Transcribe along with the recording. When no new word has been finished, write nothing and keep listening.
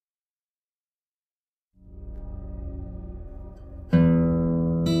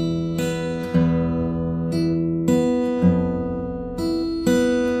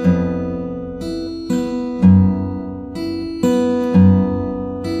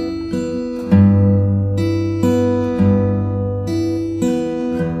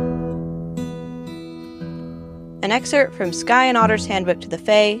An excerpt from Sky and Otter's Handbook to the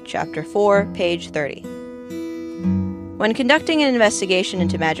Fae, Chapter 4, page 30. When conducting an investigation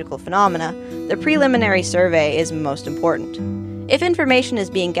into magical phenomena, the preliminary survey is most important. If information is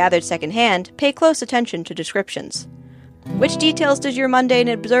being gathered secondhand, pay close attention to descriptions. Which details does your mundane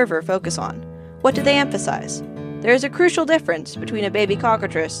observer focus on? What do they emphasize? There is a crucial difference between a baby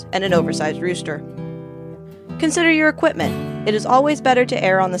cockatrice and an oversized rooster. Consider your equipment. It is always better to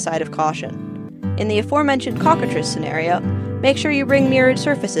err on the side of caution. In the aforementioned cockatrice scenario, make sure you bring mirrored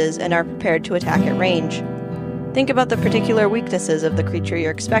surfaces and are prepared to attack at range. Think about the particular weaknesses of the creature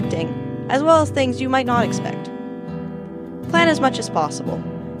you're expecting, as well as things you might not expect. Plan as much as possible.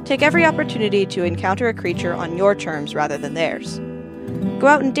 Take every opportunity to encounter a creature on your terms rather than theirs. Go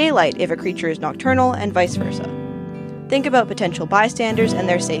out in daylight if a creature is nocturnal, and vice versa. Think about potential bystanders and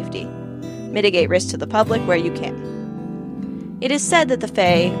their safety. Mitigate risk to the public where you can. It is said that the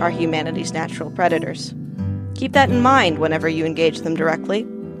Fae are humanity's natural predators. Keep that in mind whenever you engage them directly.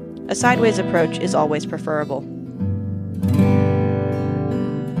 A sideways approach is always preferable.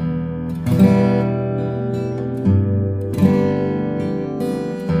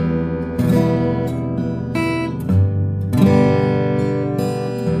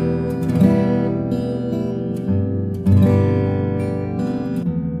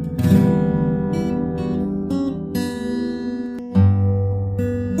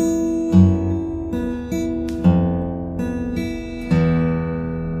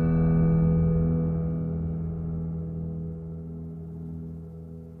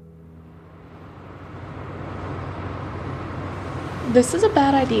 This is a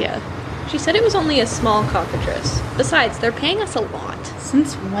bad idea. She said it was only a small cockatrice. Besides, they're paying us a lot.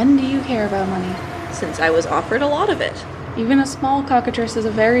 Since when do you care about money? Since I was offered a lot of it. Even a small cockatrice is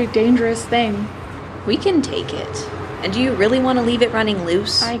a very dangerous thing. We can take it. And do you really want to leave it running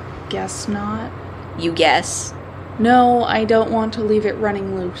loose? I guess not. You guess? No, I don't want to leave it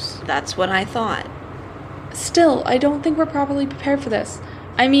running loose. That's what I thought. Still, I don't think we're properly prepared for this.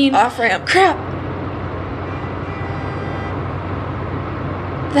 I mean... Off-ramp. Crap!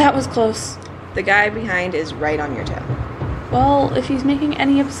 That was close. The guy behind is right on your tail. Well, if he's making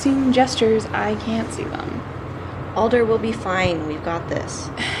any obscene gestures, I can't see them. Alder will be fine. We've got this.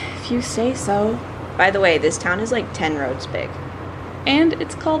 If you say so. By the way, this town is like 10 roads big. And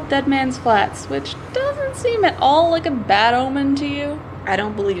it's called Dead Man's Flats, which doesn't seem at all like a bad omen to you. I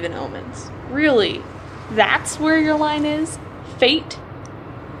don't believe in omens. Really? That's where your line is? Fate?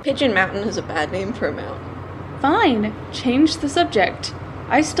 Pigeon Mountain is a bad name for a mountain. Fine. Change the subject.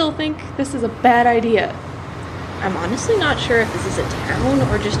 I still think this is a bad idea. I'm honestly not sure if this is a town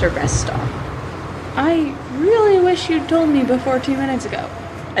or just a rest stop. I really wish you'd told me before 2 minutes ago.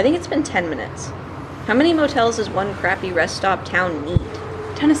 I think it's been 10 minutes. How many motels does one crappy rest stop town need?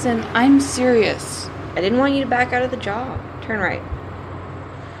 Tennyson, I'm serious. I didn't want you to back out of the job. Turn right.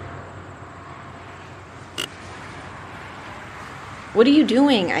 What are you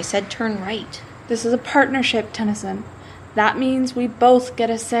doing? I said turn right. This is a partnership, Tennyson. That means we both get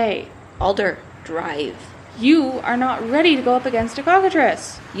a say. Alder, drive. You are not ready to go up against a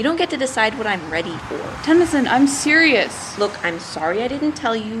cockatrice. You don't get to decide what I'm ready for. Tennyson, I'm serious. Look, I'm sorry I didn't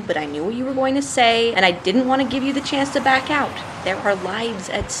tell you, but I knew what you were going to say, and I didn't want to give you the chance to back out. There are lives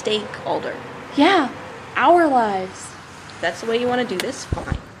at stake, Alder. Yeah, our lives. If that's the way you want to do this,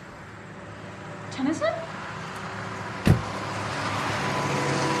 fine. Tennyson?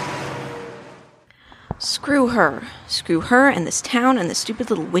 Screw her. Screw her and this town and this stupid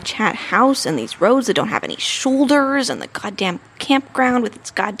little witch hat house and these roads that don't have any shoulders and the goddamn campground with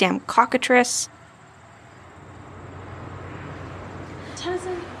its goddamn cockatrice.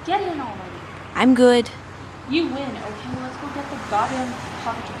 Tennyson, get in already. I'm good. You win, okay? Let's go get the goddamn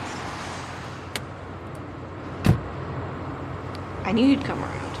cockatrice. I knew you'd come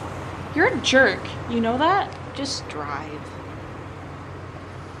around. You're a jerk. You know that? Just drive.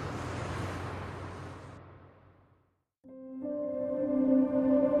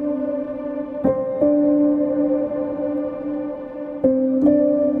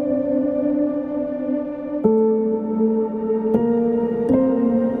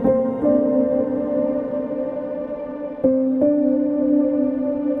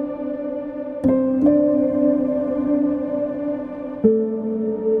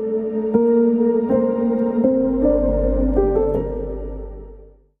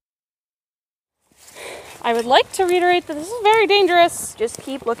 I would like to reiterate that this is very dangerous. Just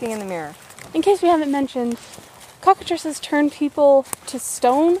keep looking in the mirror. In case we haven't mentioned, cockatrices turn people to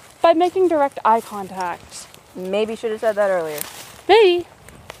stone by making direct eye contact. Maybe should have said that earlier. Maybe.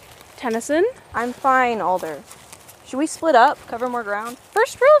 Tennyson? I'm fine, Alder. Should we split up? Cover more ground?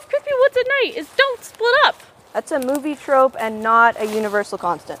 First rule of Creepy Woods at night is don't split up. That's a movie trope and not a universal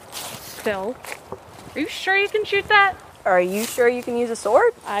constant. Phil, are you sure you can shoot that? Are you sure you can use a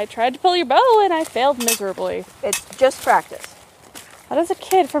sword? I tried to pull your bow and I failed miserably. It's just practice. How does a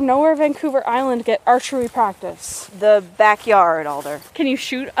kid from nowhere Vancouver Island get archery practice? The backyard, Alder. Can you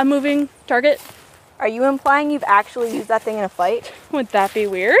shoot a moving target? Are you implying you've actually used that thing in a fight? Would that be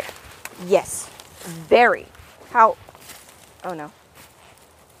weird? Yes. Very. How? Oh no.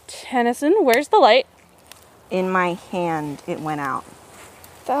 Tennyson, where's the light? In my hand, it went out.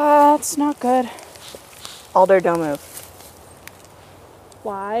 That's not good. Alder, don't move.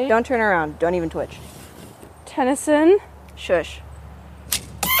 Why? Don't turn around. Don't even twitch. Tennyson? Shush.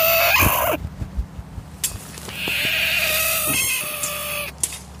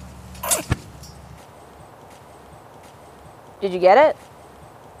 Did you get it?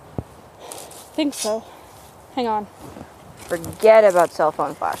 Think so. Hang on. Forget about cell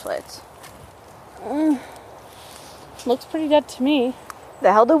phone flashlights. Looks pretty dead to me.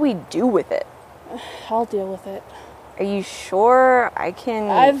 The hell do we do with it? I'll deal with it. Are you sure I can...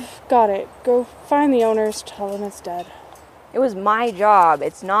 I've got it. Go find the owners, tell them it's dead. It was my job.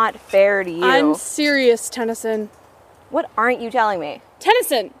 It's not fair to you. I'm serious, Tennyson. What aren't you telling me?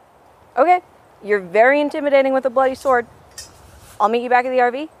 Tennyson! Okay. You're very intimidating with a bloody sword. I'll meet you back at the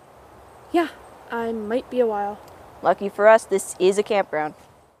RV. Yeah, I might be a while. Lucky for us, this is a campground.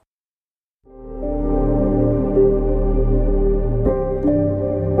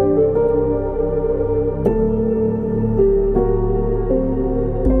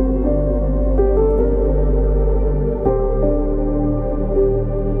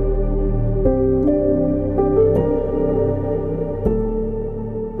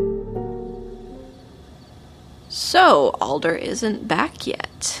 So, Alder isn't back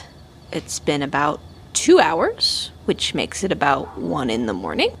yet. It's been about 2 hours, which makes it about 1 in the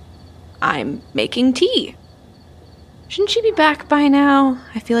morning. I'm making tea. Shouldn't she be back by now?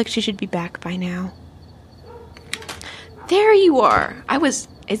 I feel like she should be back by now. There you are. Is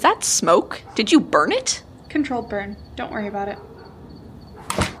that smoke? Did you burn it? Controlled burn. Don't worry about it.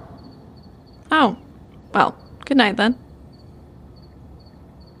 Oh, well, good night then.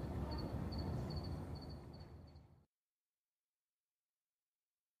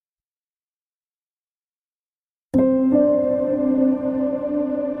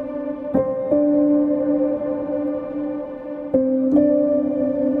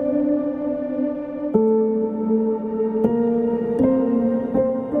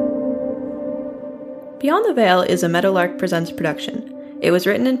 Beyond the Veil is a Meadowlark Presents production. It was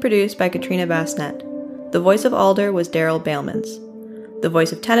written and produced by Katrina Bassnett. The voice of Alder was Daryl Bailmans. The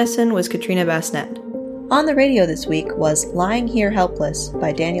voice of Tennyson was Katrina Bassnett. On the radio this week was Lying Here Helpless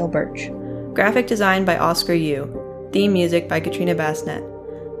by Daniel Birch. Graphic design by Oscar Yu. Theme music by Katrina Bassnett.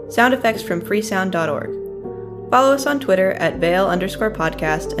 Sound effects from freesound.org. Follow us on Twitter at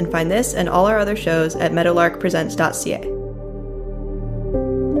Veil_podcast and find this and all our other shows at meadowlarkpresents.ca.